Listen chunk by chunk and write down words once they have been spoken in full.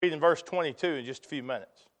Read in verse 22 in just a few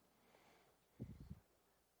minutes.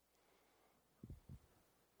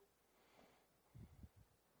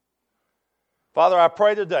 Father, I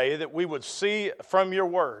pray today that we would see from your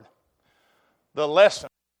word the lessons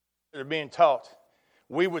that are being taught.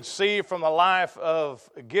 We would see from the life of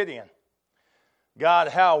Gideon, God,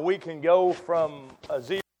 how we can go from a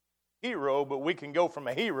zero hero, but we can go from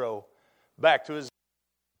a hero back to a zero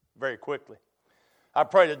very quickly. I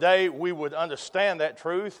pray today we would understand that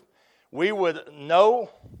truth. We would know,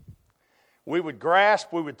 we would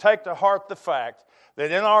grasp, we would take to heart the fact that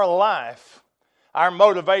in our life, our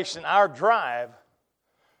motivation, our drive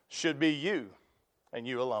should be you and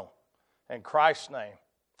you alone. In Christ's name,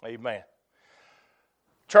 amen.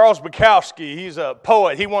 Charles Bukowski, he's a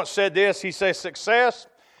poet. He once said this. He says, success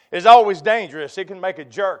is always dangerous. It can make a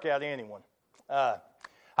jerk out of anyone.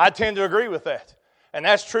 I tend to agree with that. And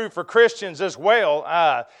that's true for Christians as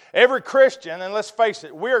well. Every Christian, and let's face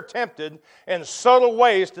it, we're tempted in subtle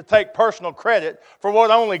ways to take personal credit for what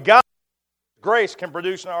only God's grace can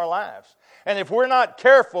produce in our lives. And if we're not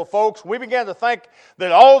careful, folks, we begin to think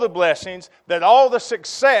that all the blessings, that all the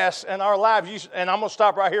success in our lives, and I'm going to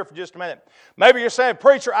stop right here for just a minute. Maybe you're saying,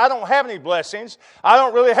 preacher, I don't have any blessings. I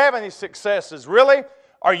don't really have any successes. Really?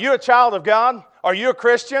 Are you a child of God? Are you a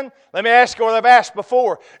Christian? Let me ask you what I've asked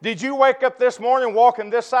before. Did you wake up this morning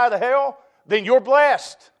walking this side of hell? Then you're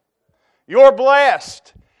blessed. You're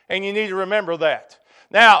blessed. And you need to remember that.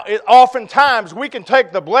 Now, oftentimes we can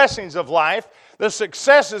take the blessings of life, the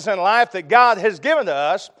successes in life that God has given to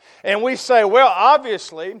us, and we say, well,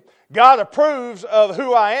 obviously, God approves of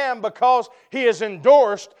who I am because He has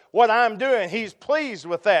endorsed what I'm doing. He's pleased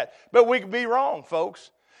with that. But we could be wrong,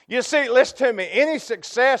 folks. You see, listen to me, any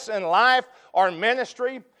success in life or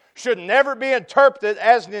ministry should never be interpreted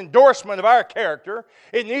as an endorsement of our character.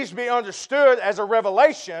 It needs to be understood as a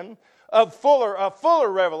revelation a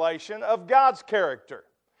fuller revelation of God's character.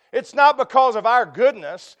 It's not because of our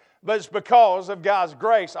goodness, but it's because of God's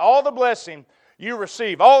grace. All the blessing you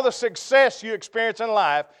receive, all the success you experience in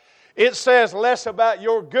life, it says less about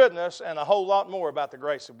your goodness and a whole lot more about the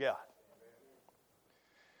grace of God.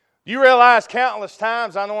 You realize countless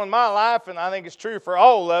times, I know in my life, and I think it's true for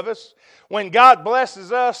all of us, when God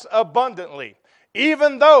blesses us abundantly,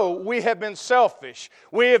 even though we have been selfish,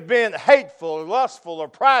 we have been hateful, or lustful, or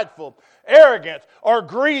prideful, arrogant, or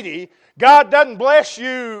greedy, God doesn't bless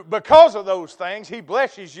you because of those things. He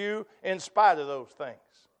blesses you in spite of those things.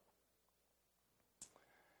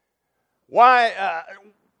 Why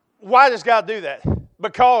does God do that?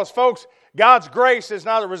 Because, folks, God's grace is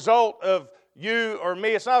not a result of you or me.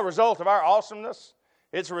 It's not a result of our awesomeness.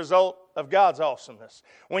 It's a result of God's awesomeness.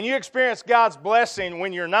 When you experience God's blessing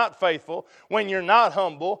when you're not faithful, when you're not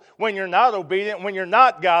humble, when you're not obedient, when you're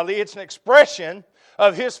not godly, it's an expression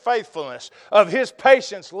of His faithfulness, of His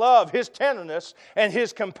patience, love, His tenderness, and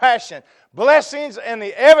His compassion. Blessings and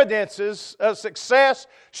the evidences of success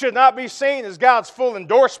should not be seen as God's full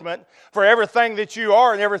endorsement for everything that you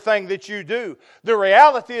are and everything that you do. The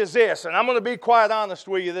reality is this, and I'm going to be quite honest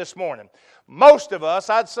with you this morning. Most of us,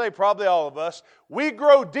 I'd say probably all of us, we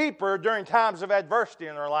grow deeper during times of adversity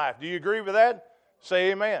in our life. Do you agree with that?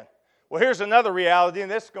 Say amen. Well, here's another reality,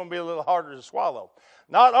 and this is going to be a little harder to swallow.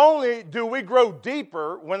 Not only do we grow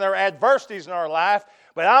deeper when there are adversities in our life,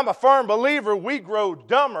 but I'm a firm believer we grow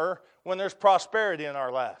dumber when there's prosperity in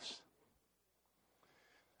our lives.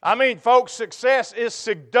 I mean, folks, success is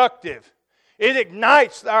seductive. It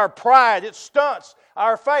ignites our pride. It stunts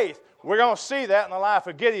our faith. We're going to see that in the life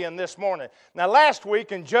of Gideon this morning. Now, last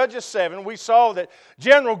week in Judges 7, we saw that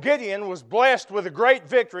General Gideon was blessed with a great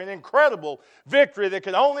victory, an incredible victory that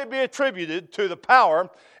could only be attributed to the power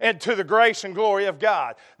and to the grace and glory of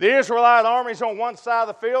God. The Israelite armies on one side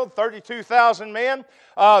of the field, 32,000 men.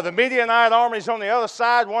 The Midianite armies on the other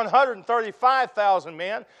side, 135,000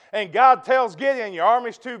 men. And God tells Gideon, your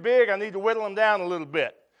army's too big, I need to whittle them down a little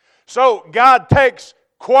bit. So God takes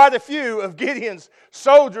quite a few of Gideon's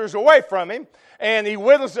soldiers away from him, and he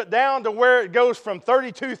whittles it down to where it goes from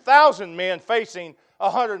 32,000 men facing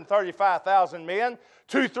 135,000 men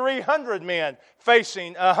to 300 men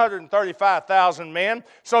facing 135,000 men.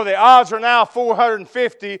 So the odds are now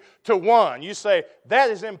 450 to 1. You say,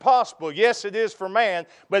 that is impossible. Yes, it is for man,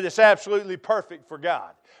 but it's absolutely perfect for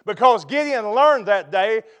God. Because Gideon learned that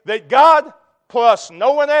day that God plus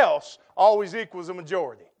no one else always equals a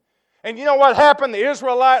majority. And you know what happened? The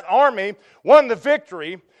Israelite army won the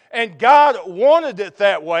victory, and God wanted it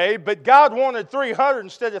that way, but God wanted 300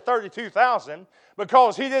 instead of 32,000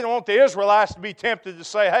 because He didn't want the Israelites to be tempted to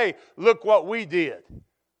say, hey, look what we did.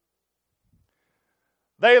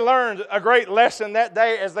 They learned a great lesson that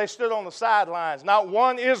day as they stood on the sidelines. Not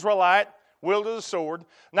one Israelite wielded a sword.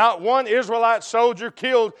 Not one Israelite soldier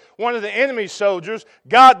killed one of the enemy's soldiers.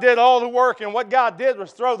 God did all the work, and what God did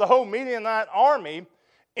was throw the whole Midianite army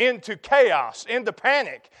into chaos, into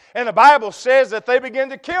panic. And the Bible says that they began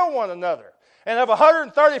to kill one another. And of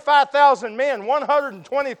 135,000 men,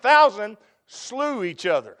 120,000 slew each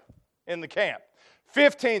other in the camp.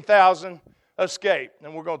 15,000 escaped.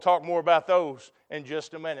 And we're going to talk more about those in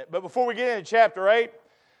just a minute. But before we get into chapter 8,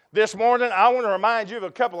 this morning, I want to remind you of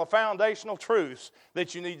a couple of foundational truths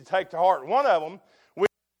that you need to take to heart. One of them we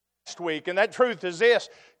last week, and that truth is this: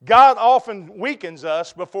 God often weakens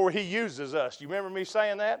us before He uses us. Do you remember me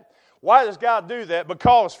saying that? Why does God do that?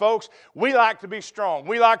 Because, folks, we like to be strong.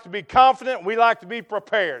 We like to be confident. We like to be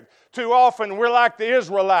prepared. Too often, we're like the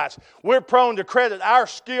Israelites. We're prone to credit our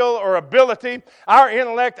skill or ability, our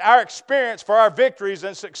intellect, our experience for our victories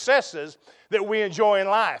and successes that we enjoy in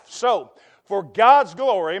life. So, for God's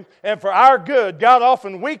glory and for our good, God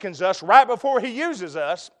often weakens us right before He uses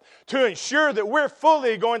us to ensure that we're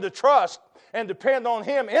fully going to trust and depend on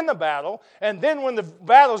Him in the battle. And then when the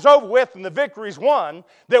battle's over with and the victory's won,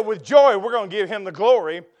 that with joy we're going to give Him the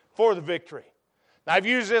glory for the victory. Now, I've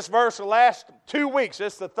used this verse the last 2 weeks.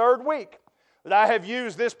 It's the third week that I have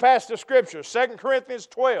used this passage of Scripture, 2 Corinthians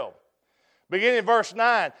 12. Beginning in verse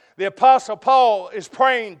 9, the Apostle Paul is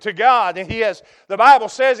praying to God, and the Bible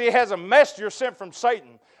says he has a messenger sent from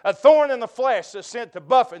Satan, a thorn in the flesh that's sent to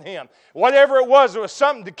buffet him. Whatever it was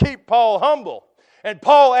something to keep Paul humble. And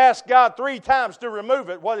Paul asked God 3 times to remove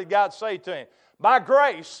it. What did God say to him? My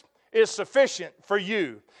grace is sufficient for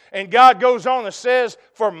you. And God goes on and says,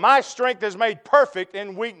 for my strength is made perfect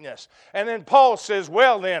in weakness. And then Paul says,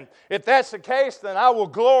 well then, if that's the case, then I will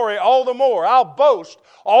glory all the more. I'll boast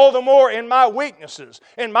all the more in my weaknesses,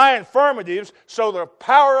 in my infirmities, so the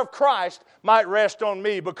power of Christ might rest on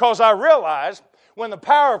me. Because I realize when the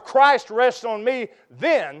power of Christ rests on me,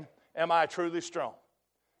 then am I truly strong.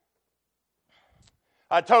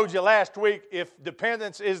 I told you last week, if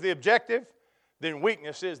dependence is the objective, then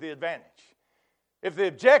weakness is the advantage. If the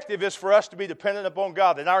objective is for us to be dependent upon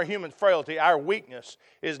God, then our human frailty, our weakness,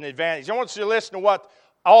 is an advantage. I want you to listen to what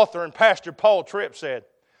author and pastor Paul Tripp said.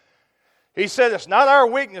 He said, it's not our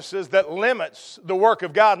weaknesses that limits the work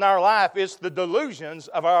of God in our life, it's the delusions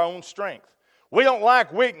of our own strength. We don't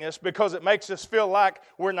like weakness because it makes us feel like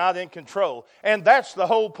we're not in control. And that's the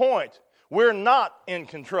whole point. We're not in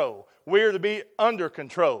control. We're to be under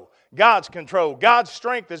control. God's control. God's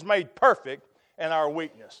strength is made perfect in our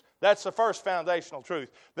weakness. That's the first foundational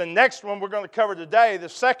truth. The next one we're going to cover today, the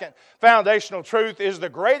second foundational truth, is the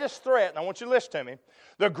greatest threat, and I want you to listen to me.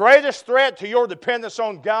 The greatest threat to your dependence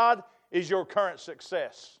on God is your current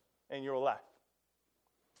success in your life.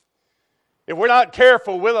 If we're not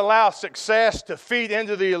careful, we'll allow success to feed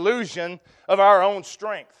into the illusion of our own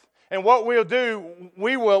strength. And what we'll do,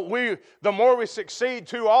 the more we succeed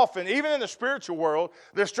too often, even in the spiritual world,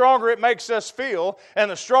 the stronger it makes us feel. And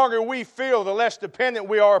the stronger we feel, the less dependent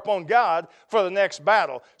we are upon God for the next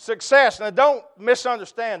battle. Success, now don't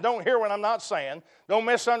misunderstand. Don't hear what I'm not saying. Don't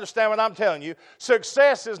misunderstand what I'm telling you.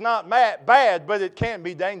 Success is not bad, but it can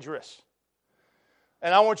be dangerous.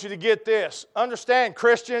 And I want you to get this. Understand,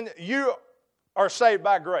 Christian, you are saved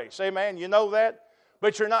by grace. Amen? You know that?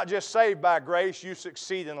 But you're not just saved by grace, you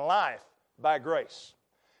succeed in life by grace.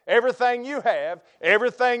 Everything you have,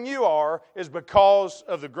 everything you are, is because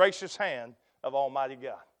of the gracious hand of Almighty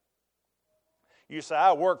God. You say,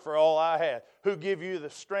 I worked for all I had. Who gave you the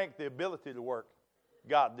strength, the ability to work?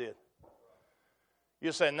 God did.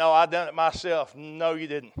 You say, no, I done it myself. No, you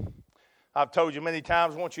didn't. I've told you many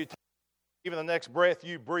times, once you even the next breath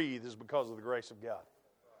you breathe is because of the grace of God.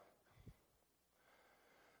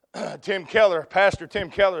 Pastor Tim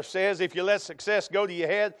Keller says, if you let success go to your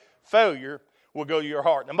head, failure will go to your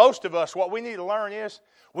heart. Now, most of us, what we need to learn is,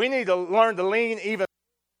 we need to learn to lean even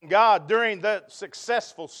on God during the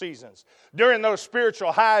successful seasons, during those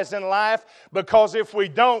spiritual highs in life, because if we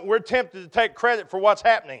don't, we're tempted to take credit for what's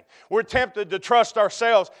happening. We're tempted to trust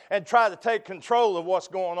ourselves and try to take control of what's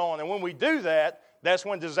going on. And when we do that, that's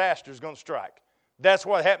when disaster is going to strike. That's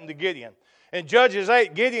what happened to Gideon. In Judges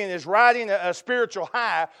 8, Gideon is riding a spiritual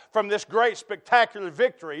high from this great spectacular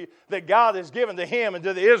victory that God has given to him and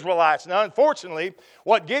to the Israelites. Now, unfortunately,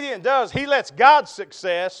 what Gideon does, he lets God's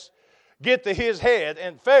success get to his head,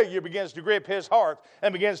 and failure begins to grip his heart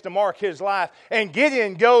and begins to mark his life. And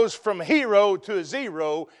Gideon goes from hero to a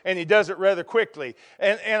zero, and he does it rather quickly.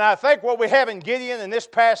 And I think what we have in Gideon in this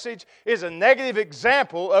passage is a negative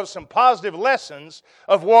example of some positive lessons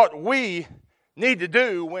of what we need to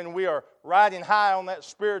do when we are riding high on that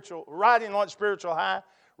spiritual high,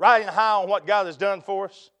 riding high on what God has done for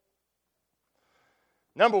us.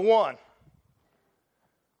 Number one,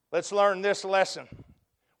 Let's learn this lesson.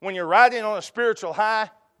 When you're riding on a spiritual high,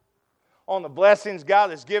 on the blessings God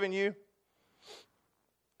has given you,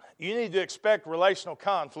 you need to expect relational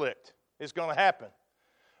conflict. It's going to happen.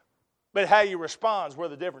 But how you respond is where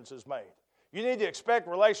the difference is made. You need to expect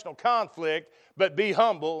relational conflict, but be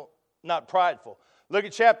humble, not prideful. Look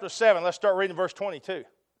at chapter 7. Let's start reading verse 22.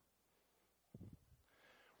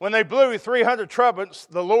 When they blew 300 trumpets,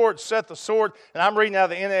 the Lord set the sword, and I'm reading out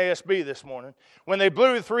of the NASB this morning. When they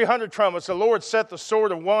blew 300 trumpets, the Lord set the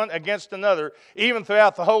sword of one against another, even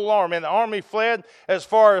throughout the whole army. And the army fled as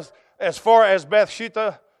far as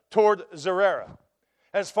Bethshittah toward Zererah.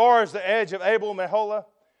 As far as the edge of Abel-Meholah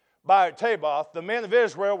by Taboth, the men of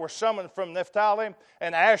Israel were summoned from Naphtali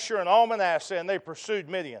and Asher and all Manasseh, and they pursued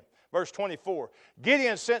Midian. Verse 24,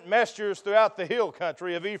 Gideon sent messengers throughout the hill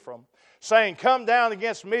country of Ephraim, saying, Come down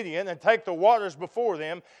against Midian and take the waters before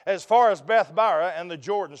them as far as Beth-barah and the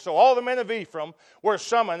Jordan. So all the men of Ephraim were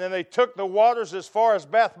summoned, and they took the waters as far as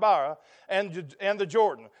Beth-barah and the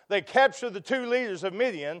Jordan. They captured the two leaders of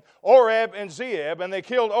Midian, Oreb and Zeeb, and they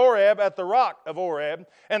killed Oreb at the rock of Oreb,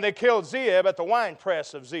 and they killed Zeeb at the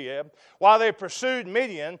winepress of Zeeb, while they pursued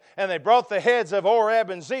Midian, and they brought the heads of Oreb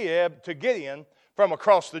and Zeeb to Gideon from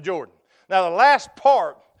across the Jordan. Now the last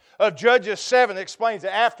part of Judges 7 explains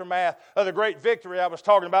the aftermath of the great victory I was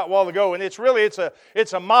talking about a while ago, and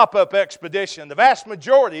it's a mop-up expedition. The vast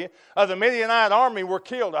majority of the Midianite army were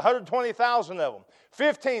killed, 120,000 of them.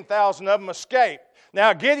 15,000 of them escaped.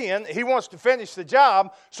 Now Gideon, he wants to finish the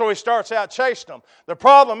job, so he starts out chasing them. The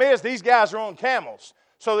problem is these guys are on camels,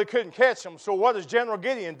 so they couldn't catch them. So what does General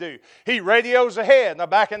Gideon do? He radios ahead. Now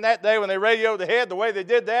back in that day when they radioed ahead, the way they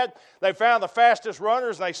did that, they found the fastest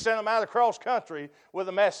runners and they sent them out across country with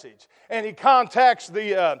a message. And he contacts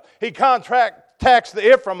the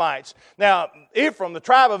Ephraimites. Now Ephraim, the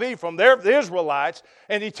tribe of Ephraim, they're the Israelites,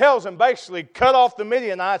 and he tells them basically cut off the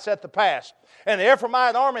Midianites at the pass. And the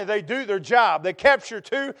Ephraimite army, they do their job. They capture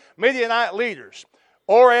two Midianite leaders,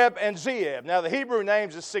 Oreb and Zeeb. Now the Hebrew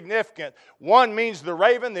names is significant. One means the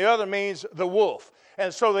raven, the other means the wolf.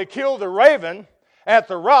 And so they kill the raven at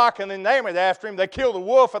the rock and they name it after him. They kill the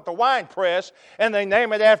wolf at the wine press and they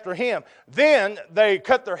name it after him. Then they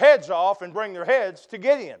cut their heads off and bring their heads to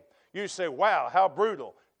Gideon. You say, wow, how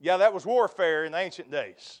brutal. Yeah, that was warfare in the ancient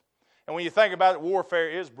days. And when you think about it, warfare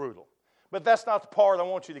is brutal. But that's not the part I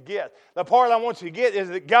want you to get. The part I want you to get is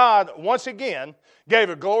that God, once again, gave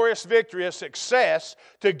a glorious victory, a success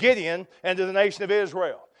to Gideon and to the nation of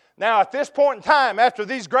Israel. Now, at this point in time, after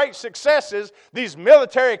these great successes, these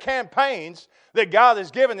military campaigns that God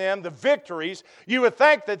has given them, the victories, you would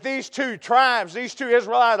think that these two tribes, these two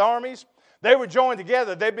Israelite armies, they would join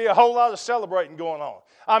together. There'd be a whole lot of celebrating going on.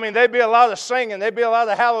 I mean, there'd be a lot of singing. There'd be a lot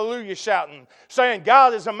of hallelujah shouting, saying,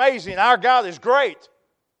 God is amazing. Our God is great.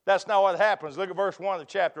 That's not what happens. Look at verse 1 of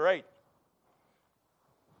chapter 8.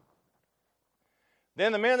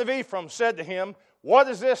 Then the men of Ephraim said to him, What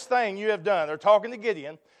is this thing you have done? They're talking to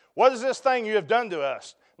Gideon. What is this thing you have done to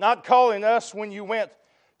us? Not calling us when you went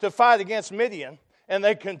to fight against Midian. And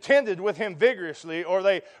they contended with him vigorously, or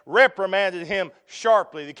they reprimanded him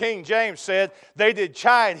sharply. The King James said they did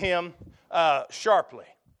chide him sharply.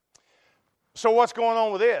 So what's going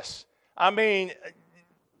on with this? I mean,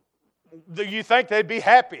 do you think they'd be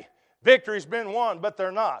happy? Victory's been won, but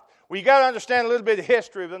they're not. Well, you got to understand a little bit of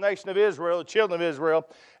history of the nation of Israel, the children of Israel,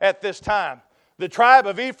 at this time. The tribe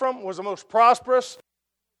of Ephraim was the most prosperous,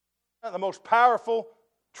 the most powerful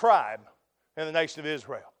tribe in the nation of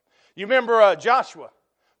Israel. You remember Joshua,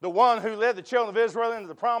 the one who led the children of Israel into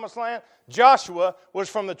the promised land? Joshua was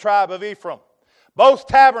from the tribe of Ephraim. Both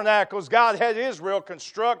tabernacles God had Israel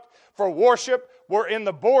construct for worship were in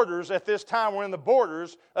the borders at this time, were in the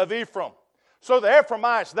borders of Ephraim. So the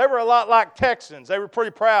Ephraimites, they were a lot like Texans. They were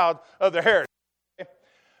pretty proud of their heritage.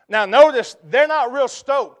 Now notice, they're not real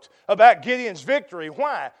stoked about Gideon's victory.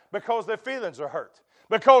 Why? Because their feelings are hurt.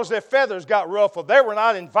 Because their feathers got ruffled. They were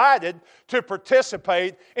not invited to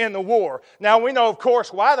participate in the war. Now we know, of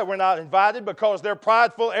course, why they were not invited, because their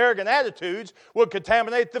prideful, arrogant attitudes would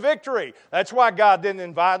contaminate the victory. That's why God didn't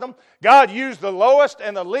invite them. God used the lowest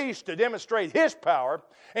and the least to demonstrate His power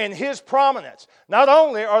and His prominence. Not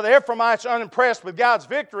only are the Ephraimites unimpressed with God's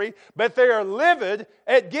victory, but they are livid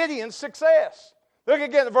at Gideon's success. Look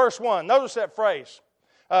again at verse 1. Notice that phrase.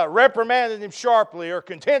 Reprimanded him sharply or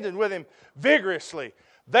contended with him vigorously.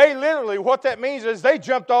 They literally, what that means is they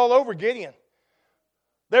jumped all over Gideon.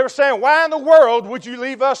 They were saying, why in the world would you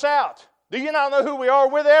leave us out? Do you not know who we are?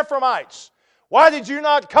 We're the Ephraimites. Why did you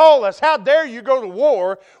not call us? How dare you go to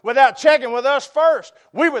war without checking with us first?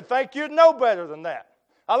 We would think you'd know better than that.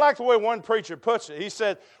 I like the way one preacher puts it. He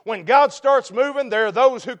said, when God starts moving, there are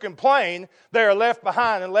those who complain they are left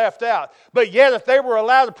behind and left out. But yet, if they were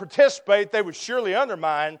allowed to participate, they would surely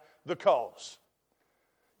undermine the cause.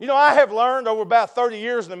 You know, I have learned over about 30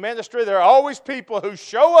 years in the ministry, there are always people who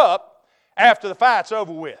show up after the fight's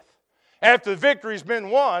over with, after the victory's been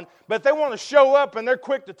won, but they want to show up and they're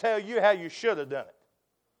quick to tell you how you should have done it.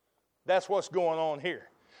 That's what's going on here.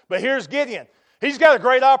 But here's Gideon. He's got a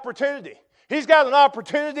great opportunity. He's got an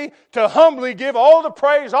opportunity to humbly give all the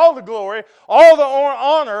praise, all the glory, all the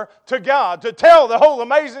honor to God, to tell the whole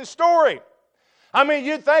amazing story. I mean,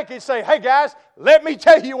 you'd think he'd say, hey guys, let me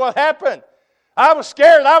tell you what happened. I was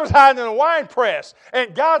scared. I was hiding in a wine press,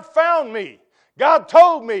 and God found me. God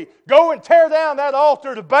told me, go and tear down that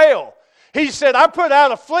altar to Baal. He said, I put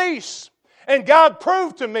out a fleece, and God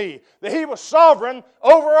proved to me that He was sovereign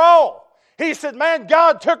over all. He said, man,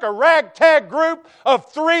 God took a ragtag group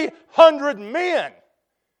of 300 men,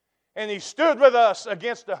 and He stood with us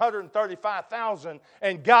against 135,000,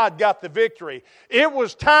 and God got the victory. It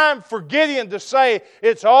was time for Gideon to say,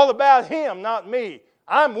 it's all about him, not me.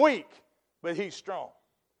 I'm weak, but he's strong.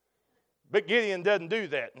 But Gideon doesn't do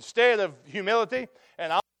that. Instead of humility,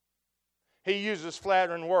 he uses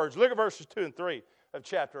flattering words. Look at verses 2 and 3 of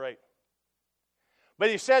chapter 8. But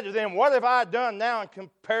he said to them, what have I done now in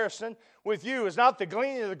comparison with you? Is not the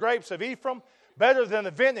gleaning of the grapes of Ephraim better than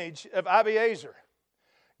the vintage of Abiezer?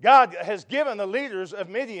 God has given the leaders of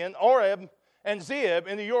Midian, Oreb, and Zeeb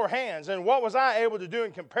into your hands. And what was I able to do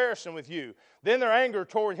in comparison with you? Then their anger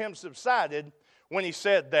toward him subsided when he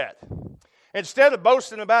said that. Instead of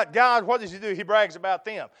boasting about God, what does he do? He brags about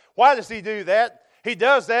them. Why does he do that? He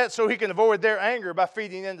does that so he can avoid their anger by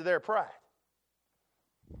feeding into their pride.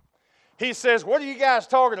 He says, what are you guys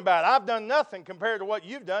talking about? I've done nothing compared to what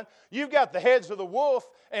you've done. You've got the heads of the wolf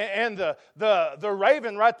and the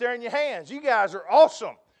raven right there in your hands. You guys are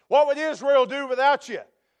awesome. What would Israel do without you?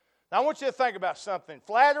 Now I want you to think about something.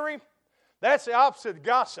 Flattery, that's the opposite of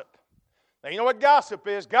gossip. Now you know what gossip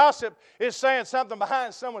is? Gossip is saying something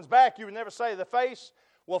behind someone's back you would never say to the face.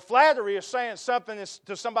 Well, flattery is saying something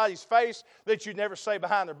to somebody's face that you'd never say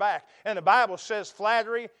behind their back. And the Bible says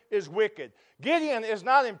flattery is wicked. Gideon is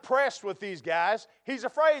not impressed with these guys. He's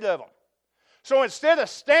afraid of them. So instead of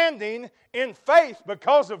standing in faith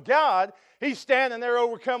because of God, he's standing there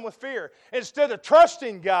overcome with fear. Instead of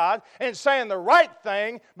trusting God and saying the right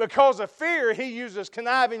thing because of fear, he uses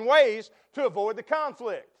conniving ways to avoid the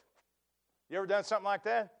conflict. You ever done something like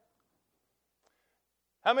that?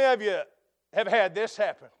 How many of you have had this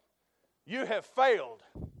happen? You have failed,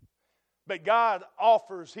 but God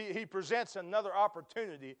offers, He presents another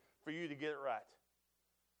opportunity for you to get it right.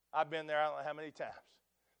 I've been there I don't know how many times.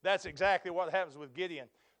 That's exactly what happens with Gideon.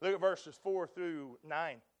 Look at verses 4 through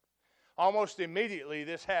 9. Almost immediately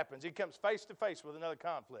this happens. He comes face to face with another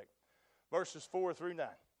conflict. Verses 4 through 9.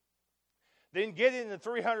 Then Gideon and the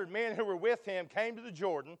 300 men who were with him came to the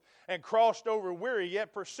Jordan and crossed over weary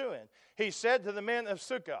yet pursuing. He said to the men of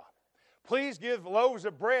Sukkah, please give loaves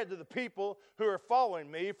of bread to the people who are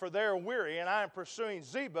following me, for they are weary, and I am pursuing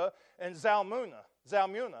Zebah and Zalmunna,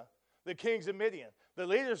 the kings of Midian. The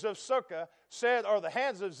leaders of Sukkah said, are the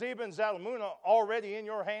hands of Zebah and Zalmunna already in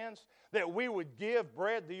your hands, that we would give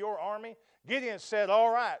bread to your army? Gideon said,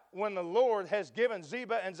 all right, when the Lord has given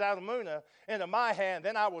Zebah and Zalmunna into my hand,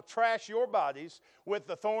 then I will trash your bodies with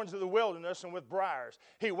the thorns of the wilderness and with briars.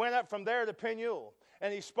 He went up from there to Penuel,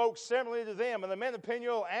 and he spoke similarly to them. And the men of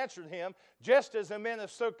Penuel answered him, just as the men of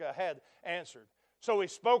Sukkah had answered. So he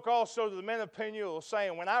spoke also to the men of Penuel,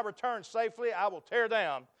 saying, when I return safely, I will tear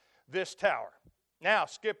down this tower. Now,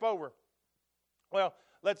 skip over. Well,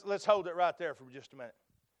 let's hold it right there for just a minute.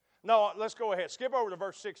 No, let's go ahead. Skip over to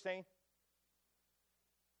verse 16.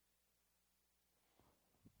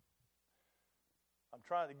 I'm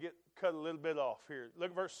trying to cut a little bit off here. Look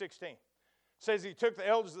at verse 16. It says he took the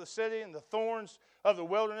elders of the city and the thorns of the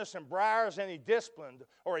wilderness and briars, and he disciplined,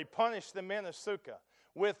 or he punished the men of Sukkah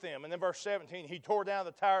with them. And then verse 17, he tore down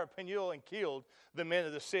the tower of Penuel and killed the men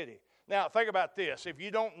of the city. Now, think about this. If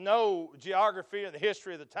you don't know geography and the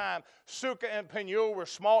history of the time, Sukkah and Penuel were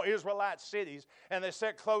small Israelite cities, and they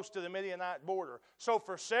sat close to the Midianite border. So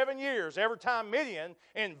for 7 years, every time Midian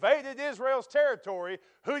invaded Israel's territory,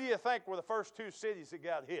 who do you think were the first two cities that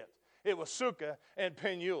got hit? It was Sukkah and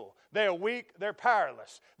Penuel. They're weak. They're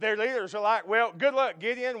powerless. Their leaders are like, well, good luck,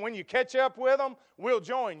 Gideon. When you catch up with them, we'll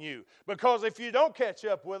join you. Because if you don't catch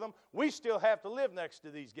up with them, we still have to live next to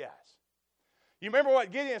these guys. You remember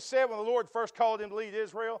what Gideon said when the Lord first called him to lead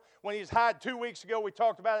Israel? When he was hiding 2 weeks ago, we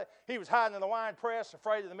talked about it. He was hiding in the wine press,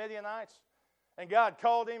 afraid of the Midianites. And God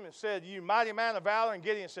called him and said, you mighty man of valor. And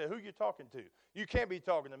Gideon said, who are you talking to? You can't be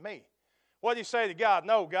talking to me. What did he say to God?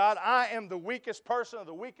 No, God, I am the weakest person of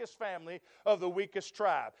the weakest family of the weakest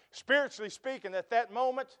tribe. Spiritually speaking, at that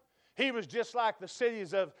moment, he was just like the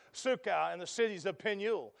cities of Sukkah and the cities of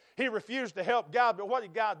Penuel. He refused to help God, but what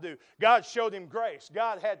did God do? God showed him grace.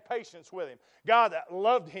 God had patience with him. God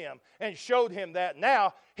loved him and showed him that.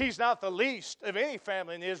 Now, he's not the least of any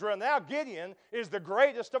family in Israel. Now, Gideon is the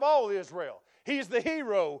greatest of all Israel. He's the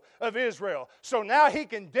hero of Israel. So now he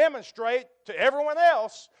can demonstrate to everyone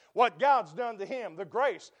else what God's done to him, the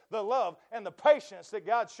grace, the love, and the patience that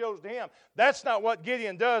God shows to him. That's not what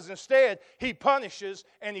Gideon does. Instead, he punishes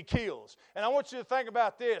and he kills. And I want you to think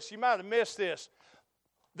about this. You might have missed this.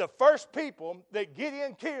 The first people that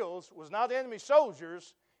Gideon kills was not enemy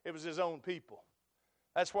soldiers, it was his own people.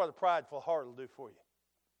 That's what a prideful heart will do for you.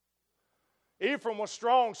 Ephraim was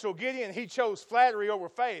strong, so Gideon, he chose flattery over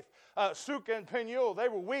faith. Sukkah and Penuel, they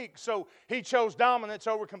were weak, so he chose dominance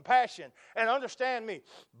over compassion. And understand me,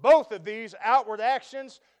 both of these outward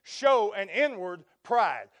actions show an inward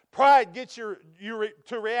pride. Pride gets you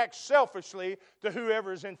to react selfishly to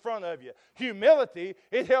whoever is in front of you. Humility,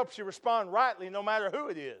 it helps you respond rightly no matter who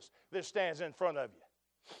it is that stands in front of you.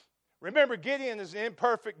 Remember, Gideon is an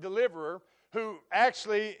imperfect deliverer who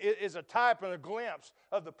actually is a type and a glimpse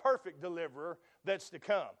of the perfect deliverer that's to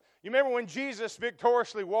come. You remember when Jesus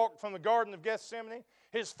victoriously walked from the Garden of Gethsemane?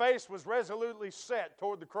 His face was resolutely set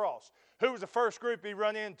toward the cross. Who was the first group he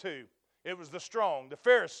run into? It was the strong, the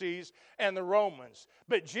Pharisees, and the Romans.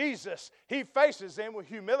 But Jesus, he faces them with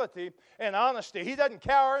humility and honesty. He doesn't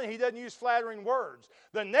cower and he doesn't use flattering words.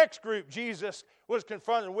 The next group Jesus was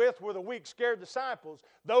confronted with were the weak, scared disciples,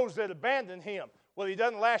 those that abandoned him. Well, he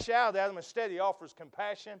doesn't lash out at them. Instead, he offers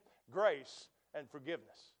compassion, grace, and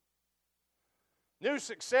forgiveness. New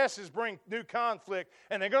successes bring new conflict,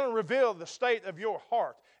 and they're going to reveal the state of your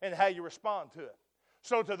heart and how you respond to it.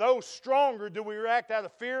 So to those stronger, do we react out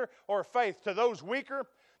of fear or faith? To those weaker,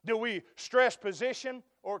 do we stress position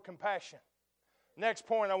or compassion? Next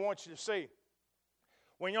point I want you to see.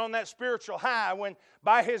 When you're on that spiritual high, when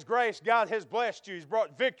by His grace God has blessed you, He's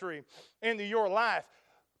brought victory into your life,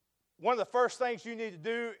 one of the first things you need to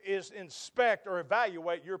do is inspect or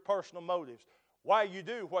evaluate your personal motives. Why you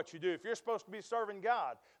do what you do. If you're supposed to be serving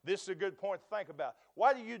God, this is a good point to think about.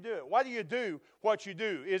 Why do you do it? Why do you do what you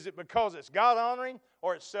do? Is it because it's God-honoring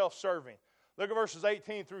or it's self-serving? Look at verses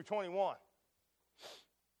 18 through 21.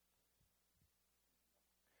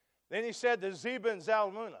 Then he said to Zebah and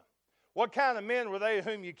Zalmunna, "What kind of men were they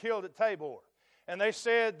whom you killed at Tabor?" And they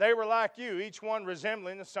said, "They were like you, each one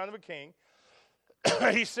resembling the son of a king."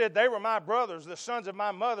 He said, "They were my brothers, the sons of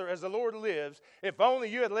my mother, as the Lord lives. If only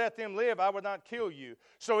you had let them live, I would not kill you."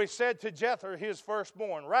 So he said to Jether, his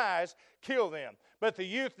firstborn, "Rise, kill them." But the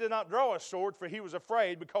youth did not draw a sword, for he was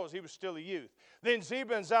afraid, because he was still a youth. Then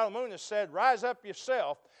Zebah and Zalmunna said, "Rise up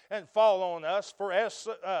yourself and fall on us, for as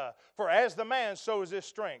the man, so is his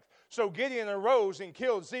strength." So Gideon arose and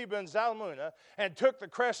killed Zebah and Zalmunna, and took the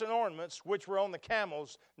crescent ornaments which were on the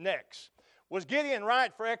camels' necks. Was Gideon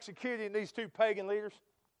right for executing these two pagan leaders?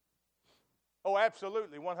 Oh,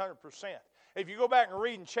 absolutely, 100%. If you go back and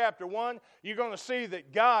read in chapter 1, you're going to see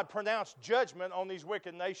that God pronounced judgment on these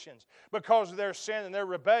wicked nations because of their sin and their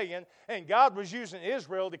rebellion, and God was using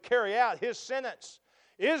Israel to carry out His sentence.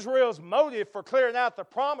 Israel's motive for clearing out the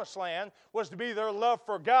promised land was to be their love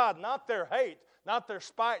for God, not their hate, not their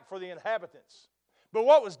spite for the inhabitants. But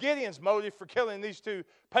what was Gideon's motive for killing these two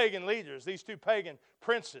pagan leaders, these two pagan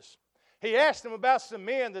princes? He asked them about some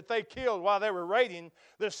men that they killed while they were raiding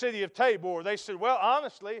the city of Tabor. They said, "Well,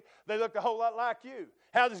 honestly, they looked a whole lot like you."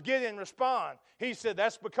 How does Gideon respond? He said,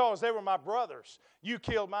 "That's because they were my brothers. You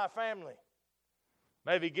killed my family."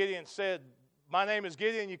 Maybe Gideon said, "My name is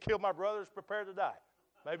Gideon, you killed my brothers, prepare to die."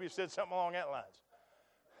 Maybe he said something along that lines.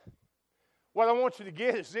 What I want you to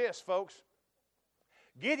get is this, folks.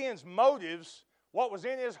 Gideon's motives, what was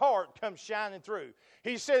in his heart, comes shining through.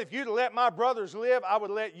 He said, "If you'd let my brothers live, I would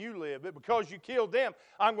let you live. But because you killed them,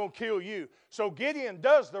 I'm going to kill you." So Gideon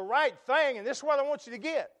does the right thing, and this is what I want you to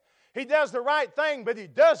get. He does the right thing, but he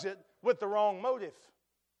does it with the wrong motive.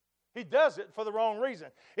 He does it for the wrong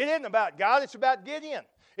reason. It isn't about God, it's about Gideon.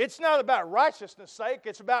 It's not about righteousness' sake,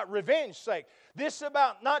 it's about revenge's sake. This is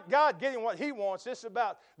about not God getting what He wants, this is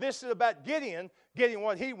about Gideon getting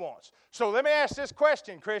what he wants. So let me ask this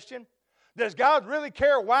question, Christian. Does God really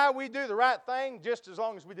care why we do the right thing just as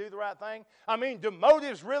long as we do the right thing? I mean, do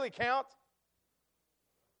motives really count?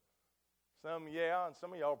 Some, yeah, and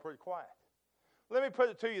some of y'all are pretty quiet. Let me put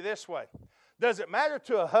it to you this way. Does it matter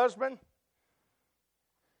to a husband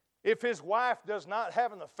if his wife does not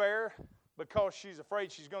have an affair because she's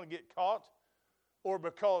afraid she's going to get caught, or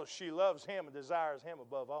because she loves him and desires him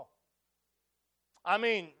above all? I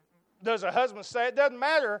mean, does a husband say? It doesn't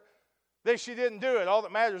matter that she didn't do it. All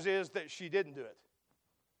that matters is that she didn't do it.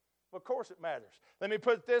 Well, of course it matters. Let me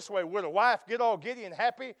put it this way. Would a wife get all giddy and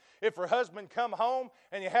happy if her husband come home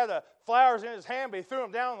and he had the flowers in his hand, but he threw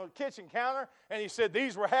them down on the kitchen counter and he said,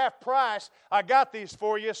 these were half price. I got these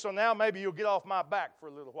for you, so now maybe you'll get off my back for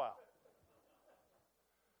a little while.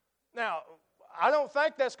 Now, I don't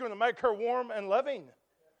think that's going to make her warm and loving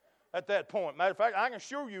at that point. Matter of fact, I can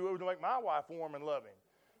assure you it would make my wife warm and loving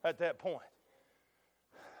at that point.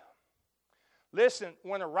 Listen,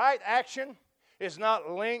 when a right action is not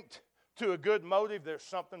linked to a good motive, there's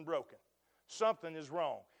something broken. Something is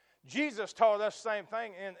wrong. Jesus taught us the same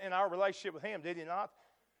thing in our relationship with Him, did He not?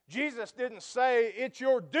 Jesus didn't say, it's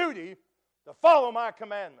your duty to follow my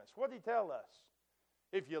commandments. What did He tell us?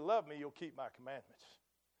 If you love me, you'll keep my commandments.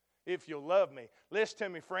 If you'll love me. Listen to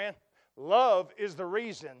me, friend. Love is the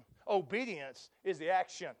reason. Obedience is the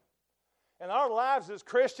action. In our lives as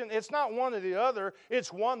Christians, it's not one or the other.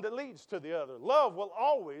 It's one that leads to the other. Love will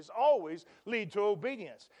always, always lead to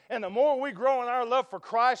obedience. And the more we grow in our love for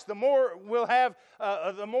Christ, the more we'll have,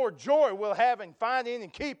 the more joy we'll have in finding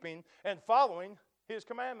and keeping and following His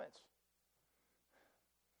commandments.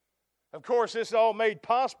 Of course, this is all made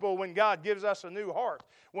possible when God gives us a new heart.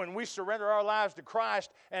 When we surrender our lives to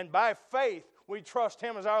Christ and by faith we trust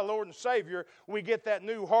Him as our Lord and Savior, we get that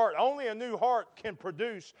new heart. Only a new heart can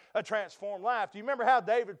produce a transformed life. Do you remember how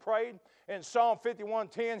David prayed in Psalm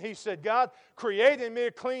 51:10? He said, God, create in me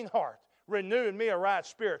a clean heart, renew in me a right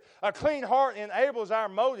spirit. A clean heart enables our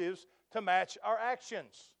motives to match our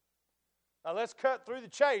actions. Now let's cut through the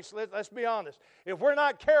chase. Let's be honest. If we're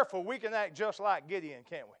not careful, we can act just like Gideon,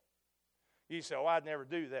 can't we? You say, oh, I'd never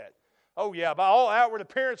do that. Oh, yeah, by all outward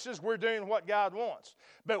appearances, we're doing what God wants.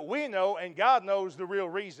 But we know, and God knows the real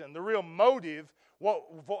reason, the real motive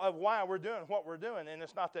of why we're doing what we're doing, and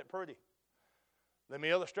it's not that pretty. Let me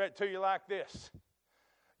illustrate to you like this.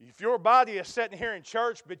 If your body is sitting here in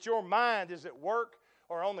church, but your mind is at work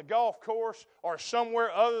or on the golf course or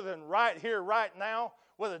somewhere other than right here, right now,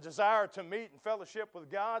 with a desire to meet and fellowship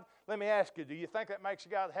with God, let me ask you, do you think that makes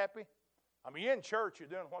God happy? I mean, you're in church, you're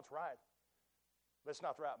doing what's right. But it's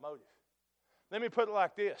not the right motive. Let me put it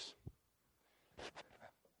like this.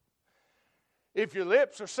 If your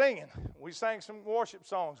lips are singing, we sang some worship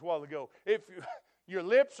songs a while ago. If your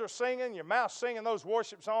lips are singing, your mouth singing those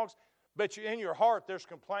worship songs, but in your heart there's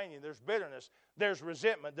complaining, there's bitterness, there's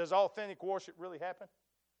resentment, does authentic worship really happen?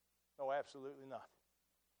 No, absolutely not.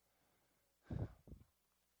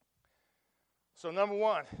 So number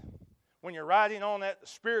one, when you're riding on that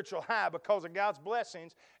spiritual high because of God's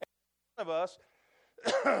blessings, one of us,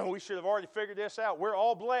 we should have already figured this out. We're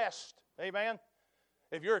all blessed. Amen?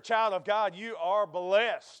 If you're a child of God, you are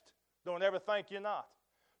blessed. Don't ever think you're not.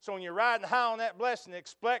 So when you're riding high on that blessing,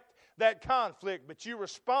 expect that conflict, but you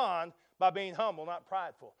respond by being humble, not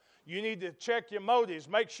prideful. You need to check your motives.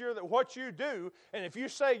 Make sure that what you do, and if you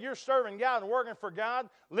say you're serving God and working for God,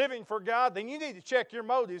 living for God, then you need to check your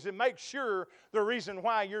motives and make sure the reason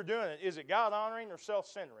why you're doing it. Is it God-honoring or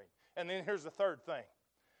self-centering? And then here's the third thing.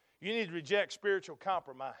 You need to reject spiritual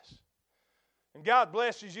compromise. And God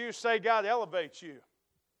blesses you, say God elevates you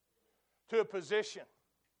to a position.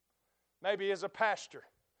 Maybe as a pastor.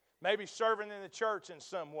 Maybe serving in the church in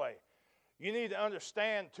some way. You need to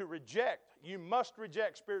understand to reject. You must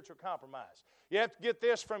reject spiritual compromise. You have to get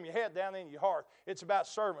this from your head down into your heart. It's about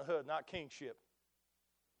servanthood, not kingship.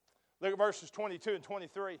 Look at verses 22 and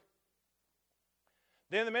 23.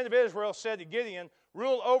 Then the men of Israel said to Gideon,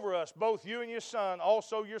 rule over us, both you and your son,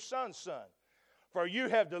 also your son's son. For you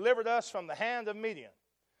have delivered us from the hand of Midian.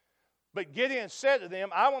 But Gideon said to them,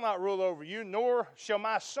 I will not rule over you, nor shall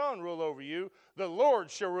my son rule over you. The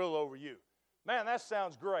Lord shall rule over you. Man, that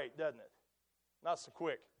sounds great, doesn't it? Not so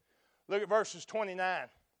quick. Look at verses 29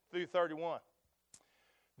 through 31.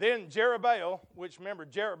 Then Jerubbaal, which remember,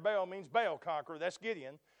 Jerubbaal means Baal conqueror, that's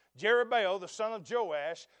Gideon. Jerubbaal, the son of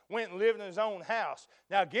Joash, went and lived in his own house.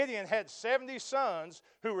 Now Gideon had 70 sons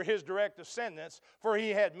who were his direct descendants, for he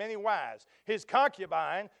had many wives. His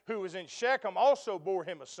concubine, who was in Shechem, also bore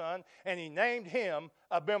him a son, and he named him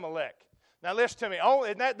Abimelech. Now listen to me.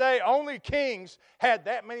 In that day, only kings had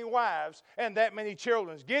that many wives and that many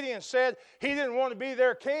children. Gideon said he didn't want to be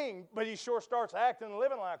their king, but he sure starts acting and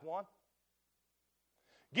living like one.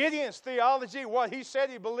 Gideon's theology, what he said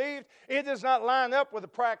he believed, it does not line up with the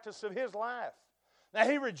practice of his life. Now,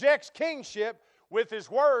 he rejects kingship with his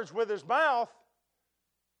words, with his mouth,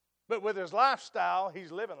 but with his lifestyle,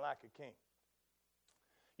 he's living like a king.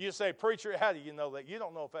 You say, preacher, how do you know that? You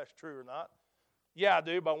don't know if that's true or not. Yeah, I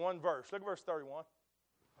do, by one verse. Look at verse 31.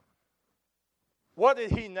 What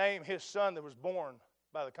did he name his son that was born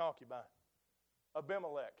by the concubine?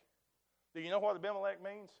 Abimelech. Do you know what Abimelech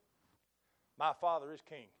means? My father is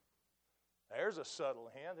king. There's a subtle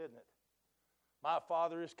hint, isn't it? My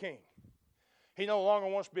father is king. He no longer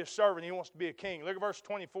wants to be a servant. He wants to be a king. Look at verse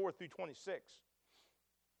 24 through 26.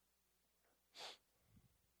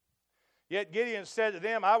 Yet Gideon said to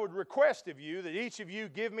them, I would request of you that each of you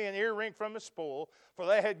give me an earring from the spoil, for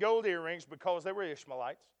they had gold earrings because they were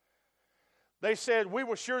Ishmaelites. They said, we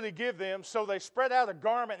will surely give them. So they spread out a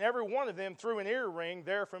garment, and every one of them threw an earring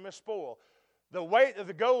there from his spoil. The weight of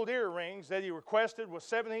the gold earrings that he requested was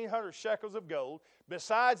 1,700 shekels of gold.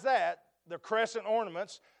 Besides that, the crescent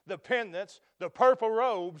ornaments, the pendants, the purple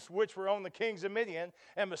robes which were on the kings of Midian,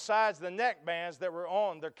 and besides the neck bands that were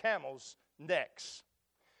on their camels' necks.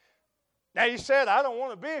 Now he said, I don't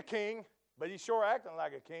want to be a king, but he's sure acting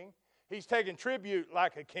like a king. He's taking tribute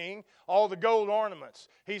like a king, all the gold ornaments.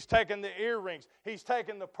 He's taking the earrings. He's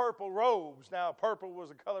taking the purple robes. Now, purple was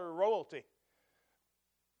the color of royalty.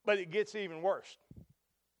 But it gets even worse.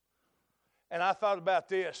 And I thought about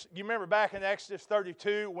this. You remember back in Exodus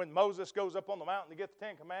 32 when Moses goes up on the mountain to get the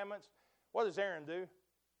Ten Commandments? What does Aaron do?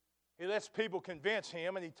 He lets people convince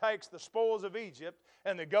him, and he takes the spoils of Egypt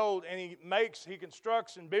and the gold, and he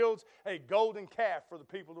constructs and builds a golden calf for the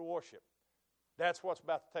people to worship. That's what's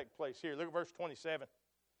about to take place here. Look at verse 27.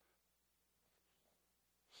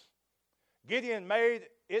 Gideon made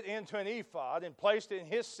it into an ephod and placed it in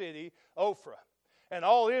his city, Ophrah. And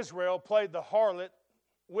all Israel played the harlot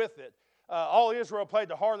with it. All Israel played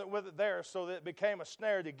the harlot with it there, so that it became a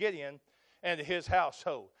snare to Gideon and to his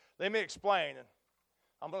household. Let me explain.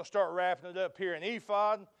 I'm going to start wrapping it up here. An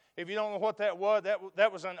ephod, if you don't know what that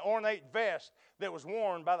was an ornate vest that was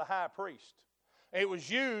worn by the high priest. It was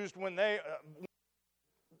used when they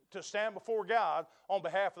to stand before God on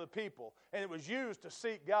behalf of the people. And it was used to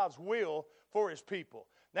seek God's will for his people.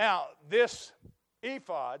 Now, this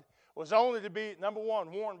ephod was only to be, number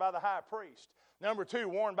one, worn by the high priest. Number two,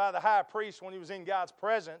 worn by the high priest when he was in God's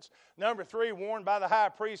presence. Number three, worn by the high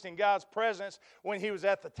priest in God's presence when he was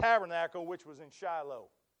at the tabernacle, which was in Shiloh.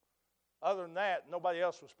 Other than that, nobody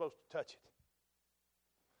else was supposed to touch it.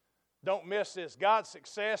 Don't miss this. God's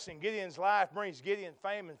success in Gideon's life brings Gideon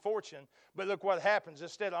fame and fortune. But look what happens.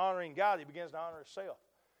 Instead of honoring God, he begins to honor himself.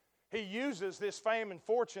 He uses this fame and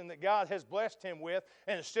fortune that God has blessed him with,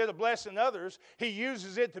 and instead of blessing others, he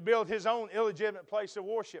uses it to build his own illegitimate place of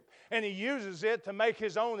worship. And he uses it to make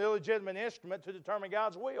his own illegitimate instrument to determine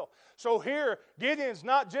God's will. So here, Gideon's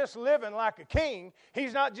not just living like a king.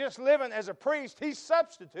 He's not just living as a priest. He's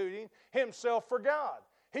substituting himself for God.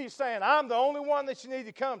 He's saying, I'm the only one that you need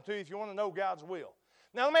to come to if you want to know God's will.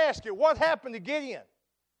 Now let me ask you, what happened to Gideon?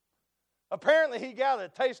 Apparently he got a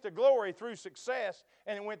taste of glory through success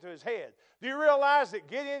and it went to his head. Do you realize that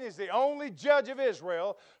Gideon is the only judge of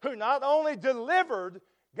Israel who not only delivered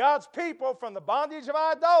God's people from the bondage of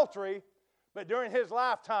idolatry, but during his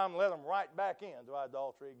lifetime led them right back into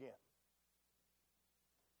idolatry again?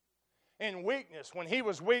 In weakness, when he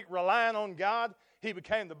was weak, relying on God, he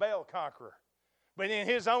became the Baal conqueror. But in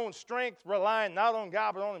his own strength, relying not on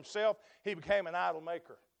God but on himself, he became an idol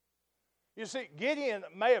maker. You see, Gideon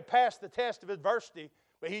may have passed the test of adversity,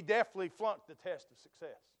 but he definitely flunked the test of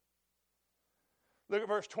success. Look at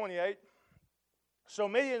verse 28. So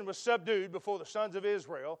Midian was subdued before the sons of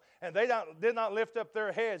Israel, and they did not lift up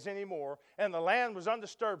their heads anymore, and the land was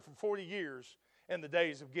undisturbed for 40 years in the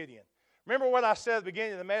days of Gideon. Remember what I said at the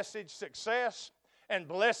beginning of the message? Success and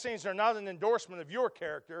blessings are not an endorsement of your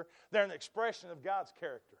character. They're an expression of God's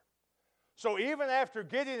character. So even after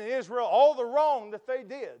Gideon and Israel, all the wrong that they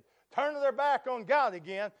did, turning their back on God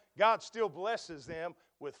again, God still blesses them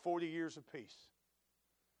with 40 years of peace.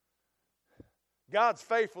 God's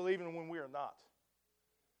faithful even when we are not.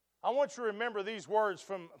 I want you to remember these words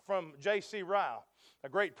from J.C. Ryle, a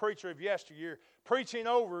great preacher of yesteryear, preaching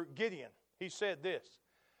over Gideon. He said this: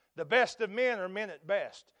 the best of men are men at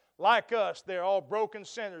best. Like us, they're all broken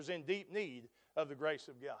sinners in deep need of the grace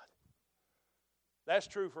of God. That's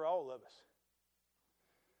true for all of us.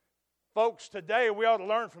 Folks, today we ought to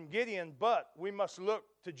learn from Gideon, but we must look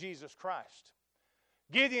to Jesus Christ.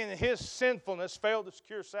 Gideon in his sinfulness failed to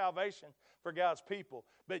secure salvation for God's people.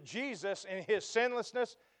 But Jesus in his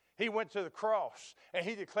sinlessness, he went to the cross and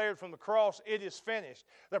he declared from the cross, it is finished.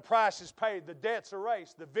 The price is paid. The debt's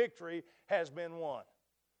erased. The victory has been won.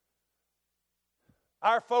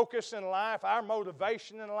 Our focus in life, our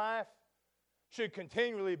motivation in life should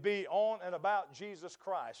continually be on and about Jesus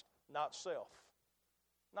Christ, not self.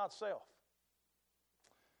 Not self.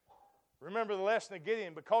 Remember the lesson of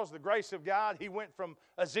Gideon. Because of the grace of God, he went from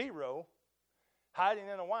a zero, hiding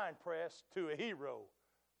in a wine press, to a hero,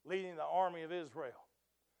 leading the army of Israel,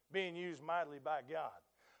 being used mightily by God.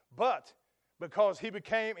 But because he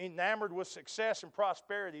became enamored with success and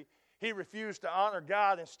prosperity, he refused to honor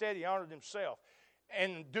God. Instead, he honored himself.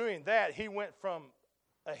 And in doing that, he went from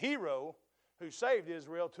a hero who saved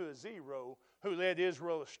Israel to a zero who led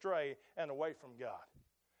Israel astray and away from God.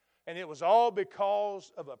 And it was all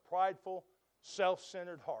because of a prideful,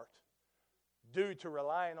 self-centered heart due to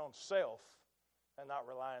relying on self and not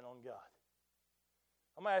relying on God.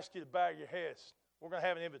 I'm going to ask you to bow your heads. We're going to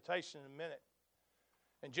have an invitation in a minute,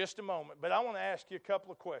 in just a moment. But I want to ask you a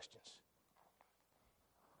couple of questions.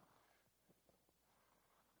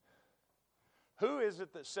 Who is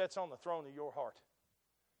it that sits on the throne of your heart?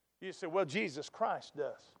 You say, well, Jesus Christ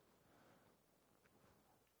does.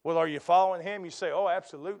 Well, are you following him? You say, oh,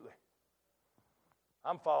 absolutely.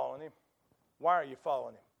 I'm following him. Why are you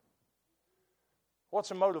following him? What's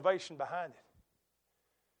the motivation behind it?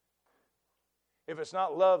 If it's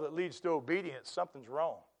not love that leads to obedience, something's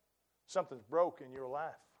wrong. Something's broke in your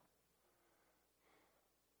life.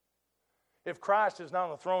 If Christ is not on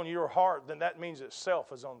the throne of your heart, then that means that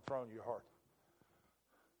self is on the throne of your heart.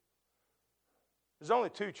 There's only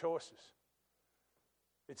two choices.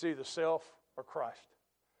 It's either self or Christ.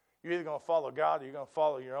 You're either going to follow God or you're going to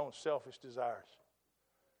follow your own selfish desires.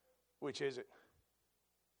 Which is it?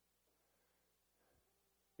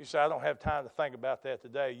 You say, I don't have time to think about that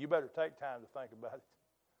today. You better take time to think about it.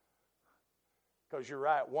 Because you're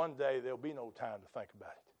right, one day there'll be no time to think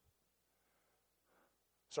about it.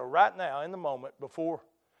 So right now, in the moment, before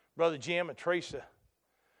Brother Jim and Teresa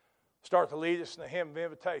start to lead us in the hymn of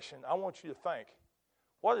invitation, I want you to think,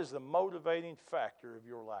 what is the motivating factor of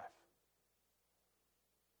your life?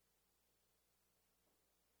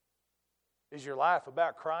 Is your life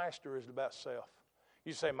about Christ or is it about self?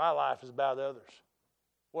 You say, my life is about others.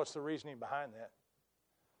 What's the reasoning behind that?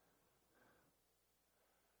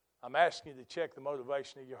 I'm asking you to check the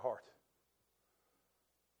motivation of your heart.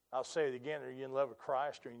 I'll say it again. Are you in love with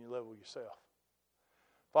Christ or are you in love with yourself?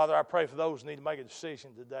 Father, I pray for those who need to make a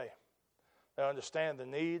decision today. They understand the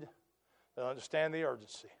need. They understand the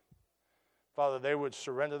urgency. Father, they would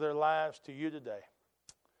surrender their lives to you today.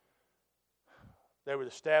 They would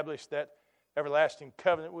establish that everlasting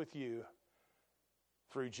covenant with you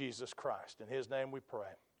through Jesus Christ. In his name we pray.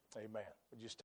 Amen. Would you stand?